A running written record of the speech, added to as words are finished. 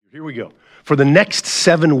Here we go. For the next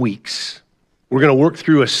 7 weeks, we're going to work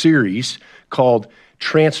through a series called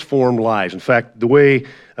Transformed Lives. In fact, the way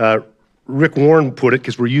Rick Warren put it,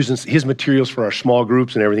 because we're using his materials for our small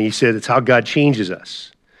groups and everything, he said it's how God changes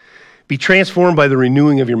us. Be transformed by the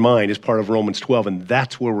renewing of your mind is part of Romans 12, and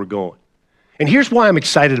that's where we're going. And here's why I'm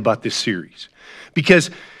excited about this series. Because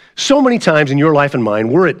so many times in your life and mine,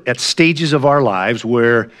 we're at stages of our lives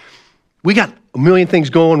where we got a million things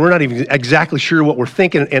going. We're not even exactly sure what we're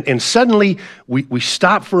thinking. And suddenly we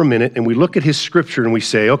stop for a minute and we look at his scripture and we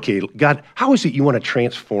say, okay, God, how is it you want to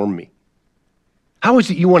transform me? How is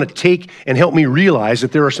it you want to take and help me realize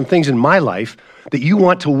that there are some things in my life that you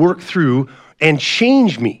want to work through and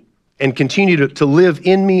change me and continue to live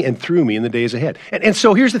in me and through me in the days ahead? And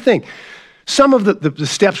so here's the thing. Some of the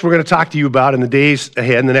steps we're going to talk to you about in the days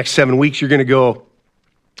ahead, in the next 7 weeks, you're going to go,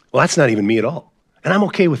 well, that's not even me at all. And I'm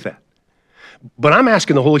okay with that. But I'm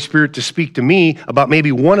asking the Holy Spirit to speak to me about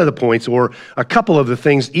maybe one of the points or a couple of the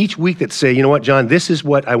things each week that say, you know what, John, this is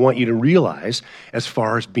what I want you to realize as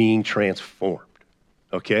far as being transformed,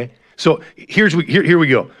 okay? So here we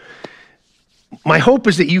go. My hope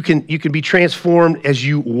is that you can be transformed as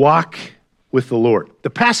you walk with the Lord.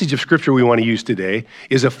 The passage of Scripture we want to use today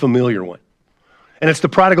is a familiar one. And it's the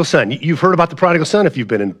prodigal son. You've heard about the prodigal son if you've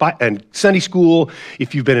been in Sunday school,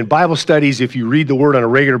 if you've been in Bible studies, if you read the Word on a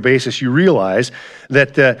regular basis, you realize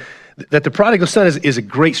that the prodigal son is a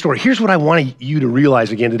great story. Here's what I want you to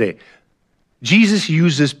realize again today. Jesus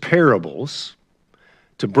uses parables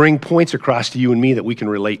to bring points across to you and me that we can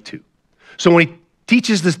relate to. So when he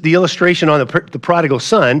teaches the illustration on the prodigal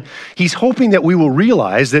son, he's hoping that we will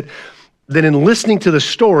realize that in listening to the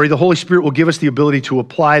story, the Holy Spirit will give us the ability to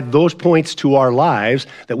apply those points to our lives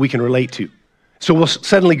that we can relate to. So we'll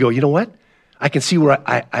suddenly go, you know what? I can see where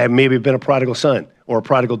I maybe have been a prodigal son or a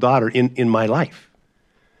prodigal daughter in my life.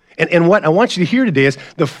 And what I want you to hear today is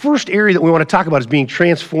the first area that we want to talk about is being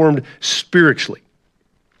transformed spiritually.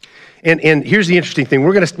 And here's the interesting thing.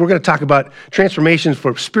 We're going to talk about transformations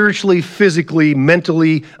for spiritually, physically,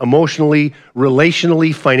 mentally, emotionally,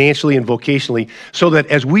 relationally, financially, and vocationally, so that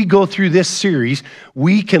as we go through this series,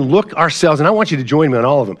 we can look ourselves, and I want you to join me on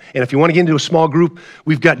all of them. And if you want to get into a small group,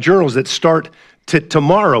 we've got journals that start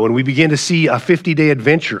tomorrow, and we begin to see a 50-day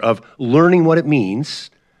adventure of learning what it means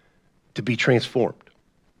to be transformed.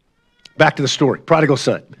 Back to the story, prodigal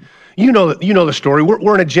son. You know the story.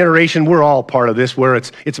 We're in a generation, we're all part of this, where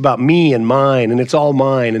it's about me and mine, and it's all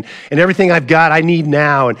mine, and everything I've got I need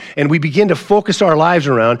now. And we begin to focus our lives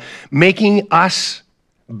around making us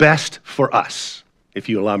best for us, if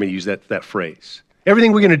you allow me to use that phrase.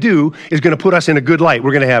 Everything we're going to do is going to put us in a good light.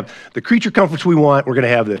 We're going to have the creature comforts we want. We're going to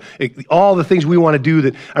have all the things we want to do.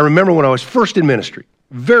 That I remember when I was first in ministry,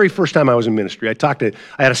 very first time I was in ministry, I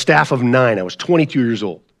had a staff of 9. I was 22 years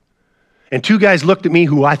old. And 2 guys looked at me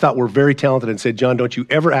who I thought were very talented and said, John, don't you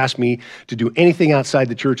ever ask me to do anything outside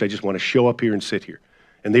the church. I just want to show up here and sit here.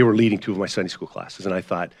 And they were leading 2 of my Sunday school classes. And I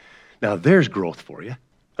thought, now there's growth for you.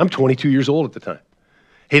 I'm 22 years old at the time.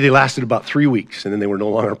 Hey, they lasted about 3 weeks, and then they were no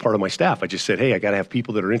longer a part of my staff. I just said, hey, I got to have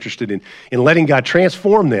people that are interested in letting God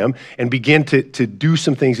transform them and begin to do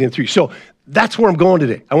some things in through. So that's where I'm going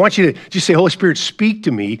today. I want you to just say, Holy Spirit, speak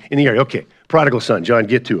to me in the area. Okay, prodigal son. John,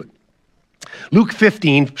 get to it. Luke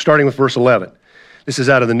 15, starting with verse 11. This is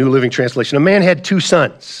out of the New Living Translation. A man had 2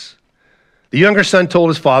 sons. The younger son told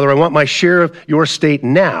his father, I want my share of your estate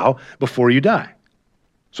now before you die.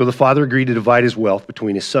 So the father agreed to divide his wealth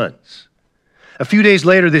between his sons. A few days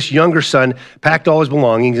later, this younger son packed all his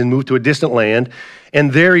belongings and moved to a distant land,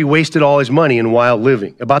 and there he wasted all his money in wild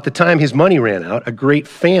living. About the time his money ran out, a great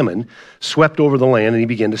famine swept over the land, and he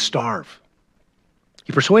began to starve.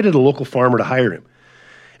 He persuaded a local farmer to hire him.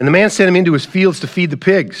 And the man sent him into his fields to feed the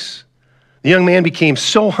pigs. The young man became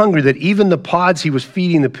so hungry that even the pods he was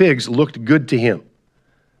feeding the pigs looked good to him.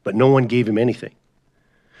 But no one gave him anything.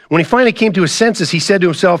 When he finally came to his senses, he said to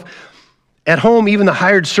himself, at home, even the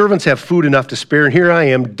hired servants have food enough to spare, and here I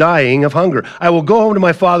am dying of hunger. I will go home to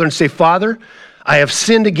my father and say, Father, I have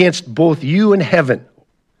sinned against both you and heaven,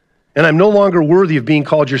 and I'm no longer worthy of being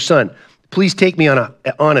called your son. Please take me on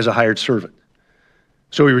as a hired servant.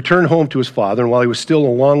 So he returned home to his father, and while he was still a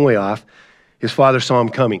long way off, his father saw him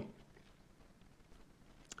coming.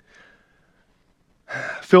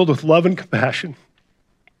 Filled with love and compassion,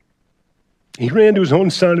 he ran to his own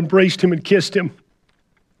son, embraced him, and kissed him.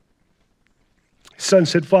 His son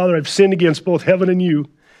said, Father, I've sinned against both heaven and you,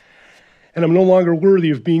 and I'm no longer worthy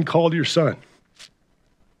of being called your son.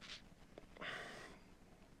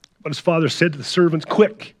 But his father said to the servants,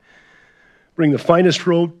 quick, bring the finest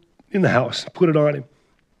robe in the house, put it on him.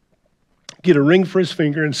 Get a ring for his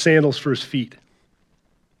finger and sandals for his feet,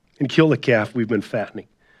 and kill the calf we've been fattening.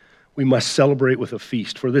 we must celebrate with a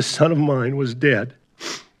feast, for this son of mine was dead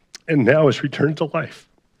and now is returned to life.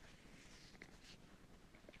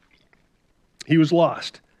 He was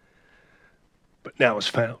lost, but now is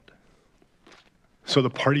found. So the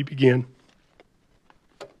party began.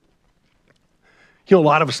 You know, a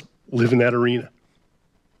lot of us live in that arena.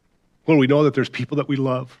 When we know that there's people that we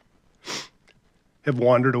love have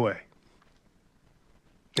wandered away.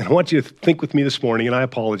 And I want you to think with me this morning, and I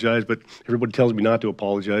apologize, but everybody tells me not to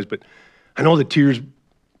apologize, but I know that tears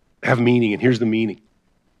have meaning, and here's the meaning.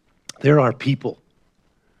 There are people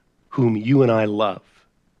whom you and I love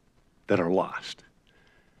that are lost,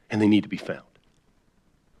 and they need to be found.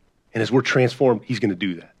 And as we're transformed, he's going to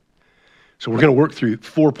do that. So we're going to work through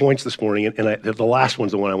 4 points this morning, and the last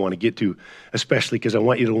one's the one I want to get to, especially because I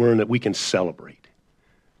want you to learn that we can celebrate.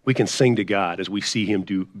 We can sing to God as we see him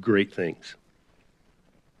do great things.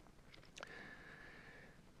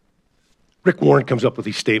 Rick Warren comes up with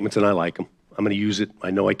these statements, and I like them. I'm going to use it. I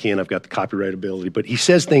know I can. I've got the copyright ability. But he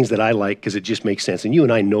says things that I like because it just makes sense. And you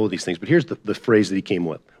and I know these things. But here's the phrase that he came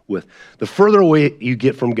with. The further away you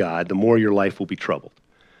get from God, the more your life will be troubled.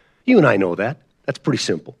 You and I know that. That's pretty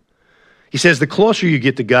simple. He says the closer you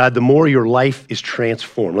get to God, the more your life is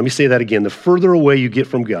transformed. Let me say that again. The further away you get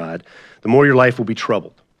from God, the more your life will be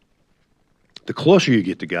troubled. The closer you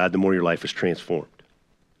get to God, the more your life is transformed.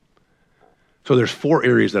 So there's 4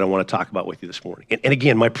 areas that I want to talk about with you this morning. And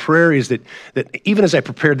again, my prayer is that even as I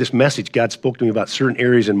prepared this message, God spoke to me about certain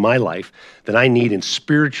areas in my life that I need in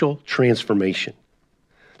spiritual transformation.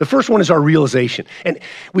 The first one is our realization. And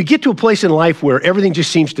we get to a place in life where everything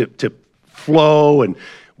just seems to flow, and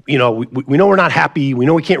you know, we know we're not happy. We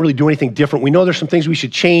know we can't really do anything different. We know there's some things we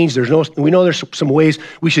should change. We know there's some ways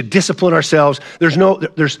we should discipline ourselves.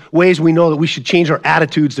 There's ways we know that we should change our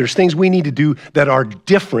attitudes. There's things we need to do that are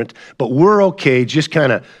different, but we're okay just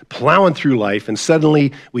kind of plowing through life, and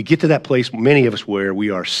suddenly we get to that place, many of us, where we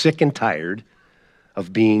are sick and tired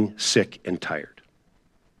of being sick and tired.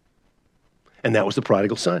 And that was the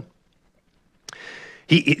prodigal son.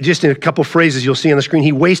 He just in a couple phrases you'll see on the screen,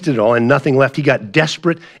 he wasted it all and nothing left. He got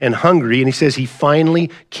desperate and hungry, and he says he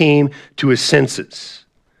finally came to his senses.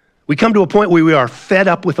 We come to a point where we are fed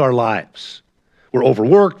up with our lives. We're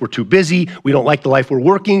overworked, we're too busy, we don't like the life we're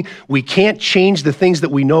working, we can't change the things that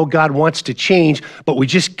we know God wants to change, but we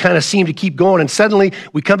just kind of seem to keep going, and suddenly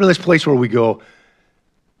we come to this place where we go,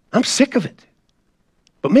 I'm sick of it.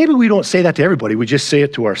 But maybe we don't say that to everybody, we just say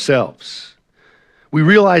it to ourselves. We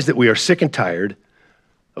realize that we are sick and tired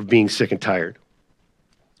of being sick and tired.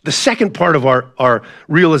 The second part of our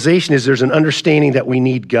realization is there's an understanding that we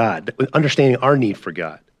need God, understanding our need for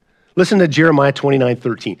God. Listen to Jeremiah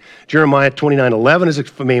 29:13. Jeremiah 29:11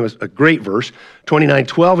 is a great verse.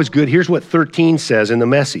 29:12 is good. Here's what 13 says in the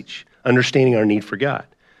Message, understanding our need for God.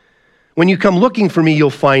 When you come looking for me, you'll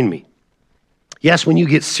find me. Yes, when you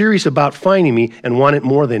get serious about finding me and want it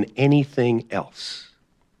more than anything else.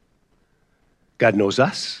 God knows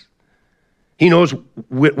us. He knows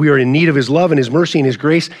we are in need of his love and his mercy and his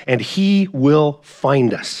grace, and he will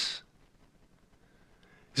find us.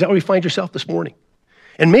 Is that where you find yourself this morning?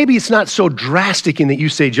 And maybe it's not so drastic in that you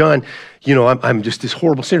say, John, you know, I'm just this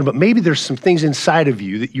horrible sinner, but maybe there's some things inside of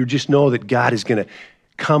you that you just know that God is going to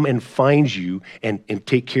come and find you and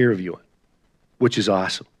take care of you, which is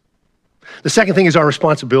awesome. The second thing is our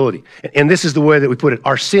responsibility. And this is the way that we put it.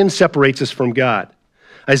 Our sin separates us from God.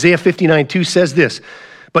 Isaiah 59:2 says this,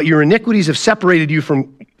 but your iniquities have separated you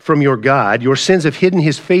from your God. Your sins have hidden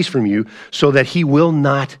his face from you so that he will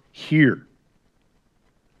not hear.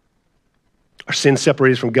 Our sins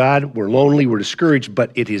separate us from God. We're lonely, we're discouraged,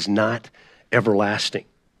 but it is not everlasting.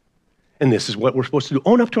 And this is what we're supposed to do.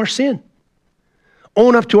 Own up to our sin.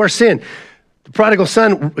 Own up to our sin. The prodigal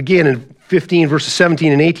son, again, in 15 verses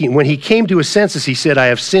 17 and 18, when he came to his senses, he said, I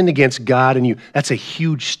have sinned against God and you. That's a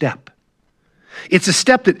huge step. It's a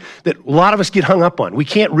step that a lot of us get hung up on. We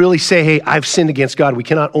can't really say, hey, I've sinned against God. We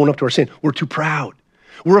cannot own up to our sin. We're too proud.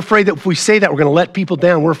 We're afraid that if we say that, we're going to let people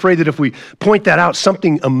down. We're afraid that if we point that out,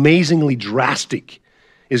 something amazingly drastic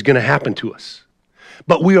is going to happen to us.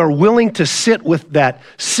 But we are willing to sit with that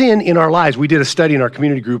sin in our lives. We did a study in our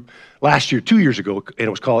community group last year, 2 years ago, and it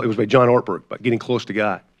was by John Ortberg, about getting close to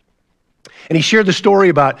God. And he shared the story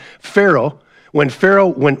about Pharaoh.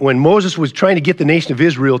 When Moses was trying to get the nation of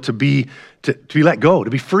Israel to be let go, to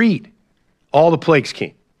be freed, all the plagues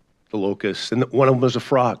came, the locusts, and one of them was the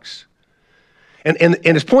frogs. And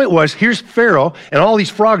his point was, here's Pharaoh, and all these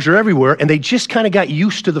frogs are everywhere, and they just kind of got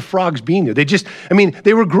used to the frogs being there.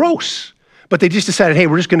 They were gross, but they just decided, hey,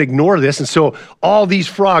 we're just going to ignore this. And so all these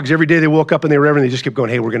frogs, every day they woke up and they were everywhere, and they just kept going,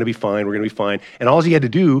 hey, we're going to be fine, we're going to be fine. And all he had to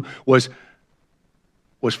do was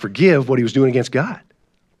forgive what he was doing against God.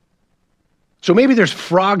 So maybe there's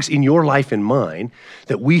frogs in your life and mine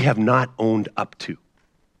that we have not owned up to,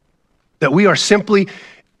 that we are simply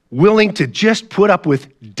willing to just put up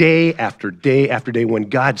with day after day after day when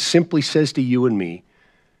God simply says to you and me,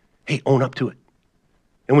 hey, own up to it.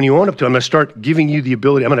 And when you own up to it, I'm going to start giving you the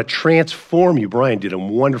ability, I'm going to transform you. Brian did a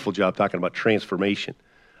wonderful job talking about transformation.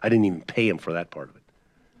 I didn't even pay him for that part of it.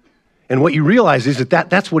 And what you realize is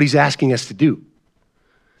that's what he's asking us to do.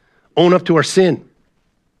 Own up to our sin.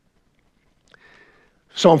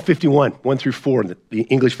 Psalm 51, 1 through 4, the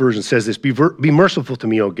English version says this, be merciful to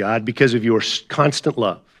me, O God, because of your constant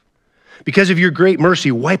love. Because of your great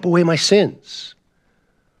mercy, wipe away my sins.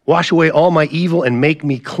 Wash away all my evil and make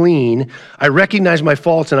me clean. I recognize my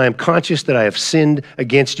faults and I am conscious that I have sinned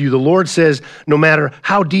against you. The Lord says, no matter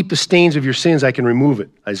how deep the stains of your sins, I can remove it.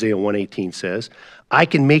 Isaiah 1:18 says, I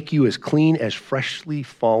can make you as clean as freshly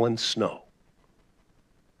fallen snow.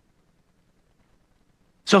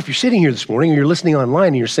 So if you're sitting here this morning or you're listening online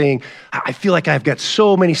and you're saying, I feel like I've got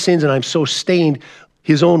so many sins and I'm so stained,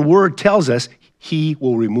 his own word tells us he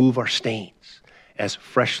will remove our stains as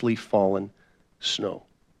freshly fallen snow.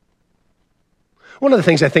 One of the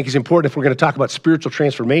things I think is important if we're going to talk about spiritual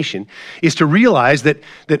transformation is to realize that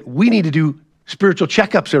we need to do spiritual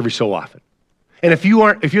checkups every so often. And if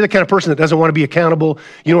you're the kind of person that doesn't want to be accountable,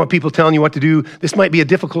 you don't want people telling you what to do, this might be a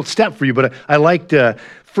difficult step for you, but I liked 2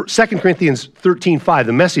 Corinthians 13:5,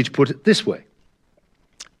 the Message put it this way.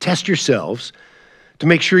 Test yourselves to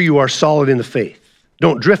make sure you are solid in the faith.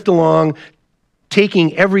 Don't drift along,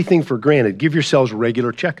 taking everything for granted. Give yourselves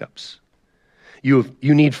regular checkups. You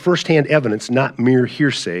need firsthand evidence, not mere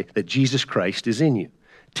hearsay, that Jesus Christ is in you.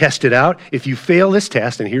 Test it out. If you fail this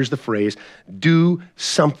test, and here's the phrase, do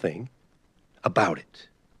something about it.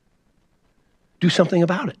 Do something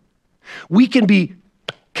about it. We can be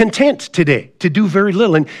content today to do very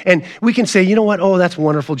little. And we can say, you know what? Oh, that's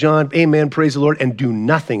wonderful, John. Amen. Praise the Lord. And do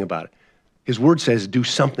nothing about it. His word says do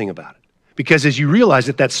something about it. Because as you realize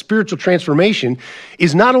that spiritual transformation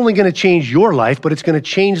is not only going to change your life, but it's going to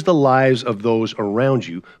change the lives of those around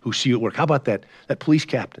you who see you at work. How about that police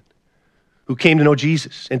captain who came to know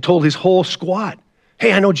Jesus and told his whole squad,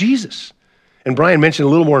 hey, I know Jesus. And Brian mentioned a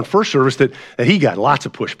little more in first service that he got lots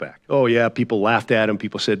of pushback. Oh yeah, people laughed at him.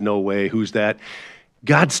 People said, no way, who's that?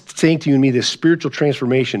 God's saying to you and me, this spiritual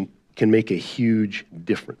transformation can make a huge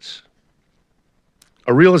difference.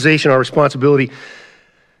 A realization, our responsibility,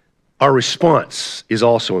 our response is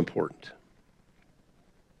also important.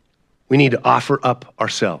 We need to offer up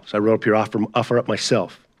ourselves. I wrote up here, offer up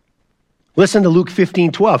myself. Listen to Luke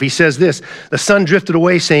 15:12. He says this, the son drifted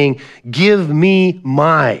away saying, give me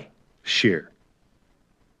my share.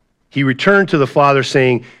 He returned to the father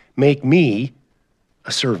saying, make me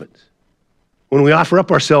a servant. When we offer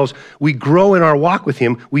up ourselves, we grow in our walk with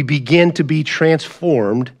him. We begin to be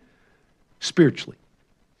transformed spiritually.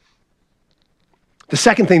 The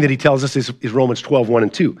second thing that he tells us is Romans 12:1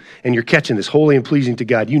 and 2. And you're catching this, holy and pleasing to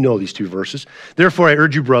God. You know these two verses. Therefore, I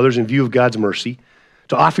urge you, brothers, in view of God's mercy,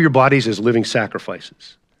 to offer your bodies as living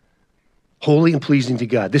sacrifices. Holy and pleasing to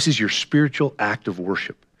God. This is your spiritual act of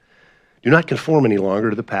worship. Do not conform any longer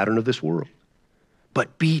to the pattern of this world,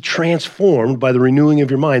 but be transformed by the renewing of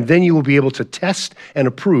your mind. Then you will be able to test and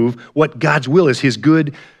approve what God's will is, his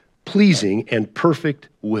good, pleasing, and perfect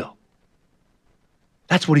will.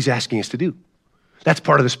 That's what he's asking us to do. That's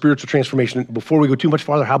part of the spiritual transformation. Before we go too much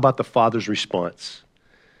farther, how about the Father's response?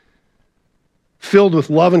 Filled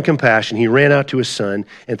with love and compassion, he ran out to his son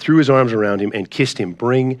and threw his arms around him and kissed him.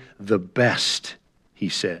 Bring the best, he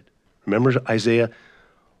said. Remember Isaiah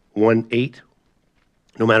 1:8?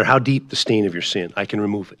 No matter how deep the stain of your sin, I can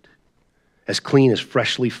remove it. As clean as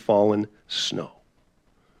freshly fallen snow.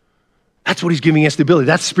 That's what he's giving us the ability.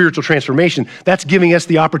 That's spiritual transformation. That's giving us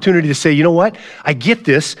the opportunity to say, you know what? I get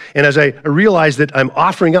this, and as I realize that I'm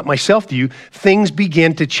offering up myself to you, things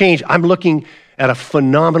begin to change. I'm looking at a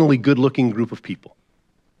phenomenally good-looking group of people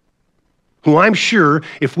who I'm sure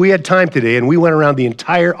if we had time today and we went around the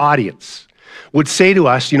entire audience would say to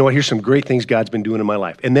us, you know what, here's some great things God's been doing in my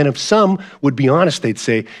life. And then if some would be honest, they'd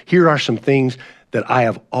say, here are some things that I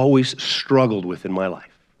have always struggled with in my life.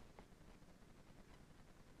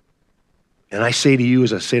 And I say to you,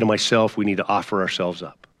 as I say to myself, we need to offer ourselves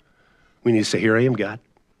up. We need to say, here I am, God.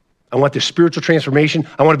 I want this spiritual transformation.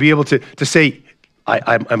 I want to be able to say,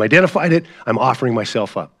 I'm identified it. I'm offering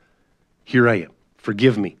myself up. Here I am.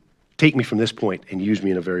 Forgive me. Take me from this point and use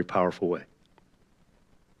me in a very powerful way.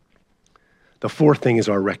 The fourth thing is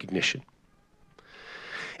our recognition.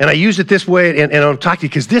 And I use it this way, and I'm talking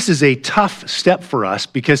because this is a tough step for us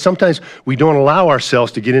because sometimes we don't allow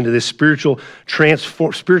ourselves to get into this spiritually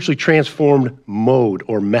transformed mode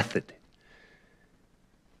or method.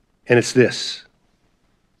 And it's this: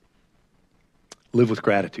 live with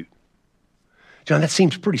gratitude. John, that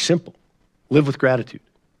seems pretty simple. Live with gratitude.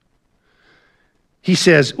 He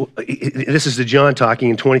says, this is the John talking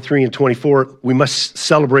in 23 and 24, we must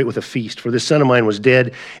celebrate with a feast, for this son of mine was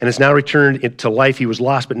dead and is now returned to life. He was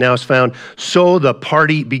lost, but now is found. So the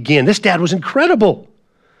party began. This dad was incredible.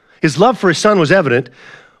 His love for his son was evident.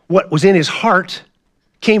 What was in his heart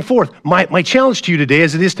came forth. My challenge to you today,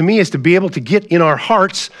 as it is to me, is to be able to get in our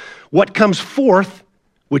hearts what comes forth,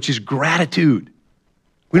 which is gratitude.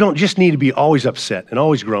 We don't just need to be always upset and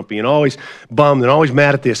always grumpy and always bummed and always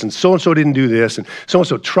mad at this and so-and-so didn't do this and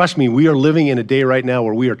so-and-so. Trust me, we are living in a day right now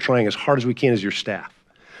where we are trying as hard as we can as your staff.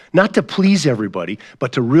 Not to please everybody,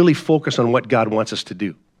 but to really focus on what God wants us to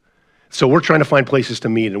do. So we're trying to find places to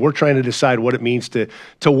meet, and we're trying to decide what it means to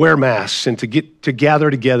wear masks and to gather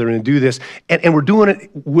together and do this. And we're doing it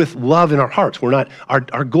with love in our hearts. We're not,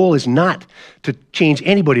 our goal is not to change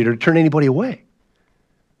anybody, to turn anybody away.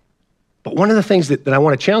 But one of the things that I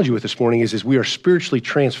want to challenge you with this morning is we are spiritually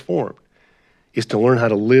transformed, is to learn how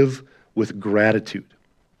to live with gratitude.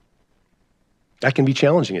 That can be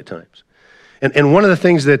challenging at times. And one of the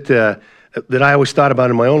things that I always thought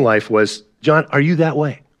about in my own life was, John, are you that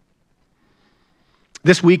way?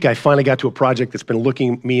 This week, I finally got to a project that's been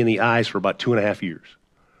looking me in the eyes for about 2.5 years.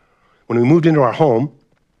 When we moved into our home,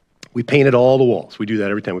 we painted all the walls. We do that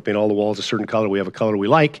every time. We paint all the walls a certain color. We have a color we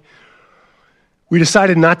like. We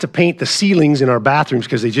decided not to paint the ceilings in our bathrooms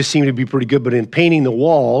because they just seemed to be pretty good, but in painting the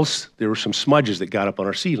walls, there were some smudges that got up on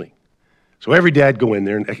our ceiling. So every day I'd go in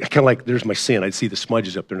there, and I kind of like, there's my sin. I'd see the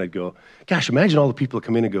smudges up there, and I'd go, gosh, imagine all the people that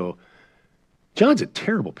come in and go, John's a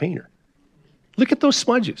terrible painter. Look at those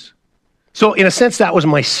smudges. So in a sense, that was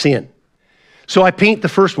my sin. So I paint the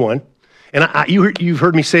first one, and you've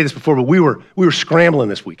heard me say this before, but we were scrambling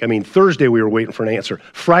this week. I mean, Thursday we were waiting for an answer.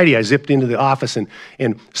 Friday I zipped into the office and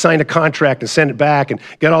signed a contract and sent it back and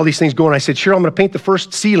got all these things going. I said, Cheryl, I'm going to paint the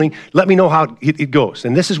first ceiling. Let me know how it goes.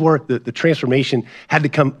 And this is where the transformation had to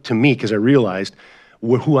come to me because I realized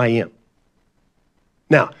who I am.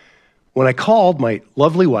 Now, when I called, my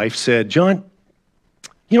lovely wife said, John,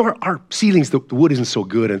 you know, our ceilings, the wood isn't so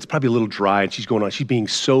good and it's probably a little dry, and she's being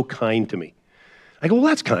so kind to me. I go, well,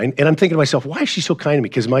 that's kind. And I'm thinking to myself, why is she so kind to me?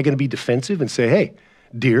 Because am I going to be defensive and say, hey,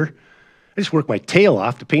 dear, I just worked my tail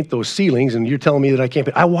off to paint those ceilings, and you're telling me that I can't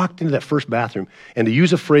paint? I walked into that first bathroom, and to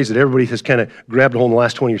use a phrase that everybody has kind of grabbed a hold in the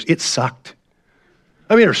last 20 years, it sucked.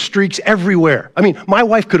 I mean, there are streaks everywhere. I mean, my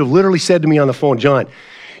wife could have literally said to me on the phone, John,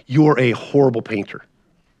 you're a horrible painter.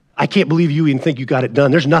 I can't believe you even think you got it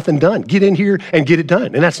done. There's nothing done. Get in here and get it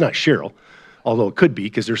done. And that's not Cheryl, although it could be,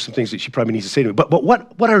 because there's some things that she probably needs to say to me. But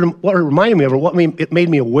what it reminded me of, or what it made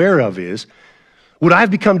me aware of is, would I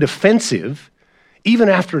have become defensive even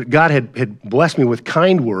after God had blessed me with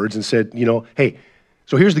kind words and said, you know, hey,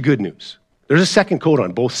 so here's the good news. There's a second coat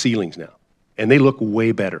on both ceilings now, and they look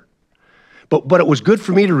way better. But it was good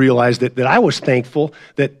for me to realize that I was thankful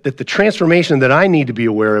that the transformation that I need to be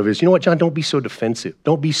aware of is, you know what, John, don't be so defensive.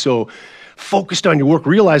 Don't be so focused on your work.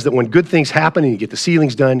 Realize that when good things happen and you get the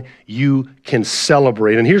ceilings done, you can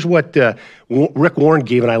celebrate. And here's what Rick Warren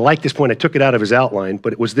gave, and I like this point. I took it out of his outline,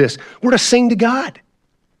 but it was this. We're to sing to God.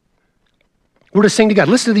 We're to sing to God.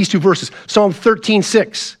 Listen to these two verses. Psalm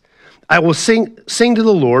 13:6. I will sing to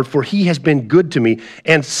the Lord, for he has been good to me.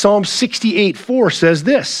 And Psalm 68:4 says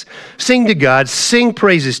this, sing to God, sing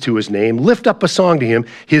praises to his name, lift up a song to him.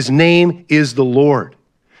 His name is the Lord.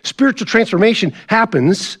 Spiritual transformation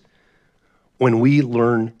happens when we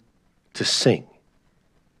learn to sing.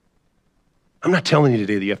 I'm not telling you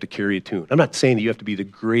today that you have to carry a tune. I'm not saying that you have to be the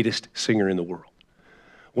greatest singer in the world.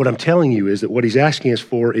 What I'm telling you is that what he's asking us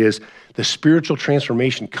for is the spiritual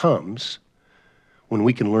transformation comes when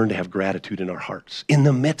we can learn to have gratitude in our hearts. In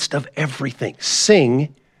the midst of everything,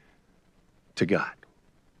 sing to God.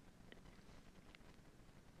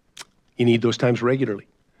 You need those times regularly.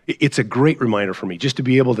 It's a great reminder for me just to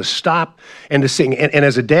be able to stop and to sing. And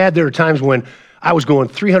as a dad, there are times when I was going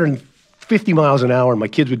 350 miles an hour and my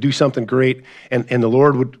kids would do something great, and the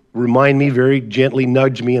Lord would remind me, very gently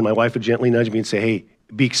nudge me, and my wife would gently nudge me and say, hey,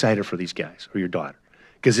 be excited for these guys or your daughter,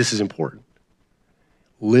 because this is important.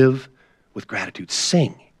 Live with gratitude.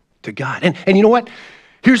 Sing to God. And you know what?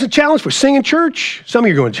 Here's a challenge for singing church. Some of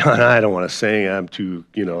you are going, John, I don't want to sing. I'm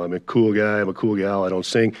a cool guy. I'm a cool gal. I don't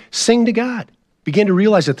sing. Sing to God. Begin to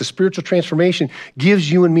realize that the spiritual transformation gives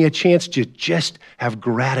you and me a chance to just have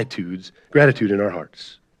gratitude in our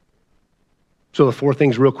hearts. So the 4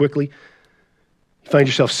 things real quickly. You find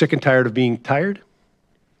yourself sick and tired of being tired,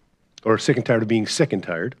 or sick and tired of being sick and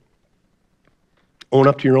tired. Own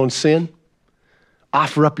up to your own sin.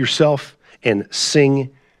 Offer up yourself and sing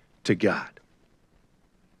to God.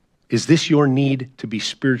 Is this your need to be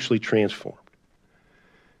spiritually transformed?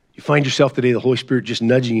 You find yourself today, the Holy Spirit just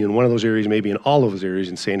nudging you in one of those areas, maybe in all of those areas,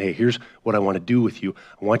 and saying, hey, here's what I want to do with you.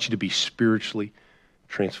 I want you to be spiritually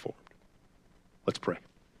transformed. Let's pray.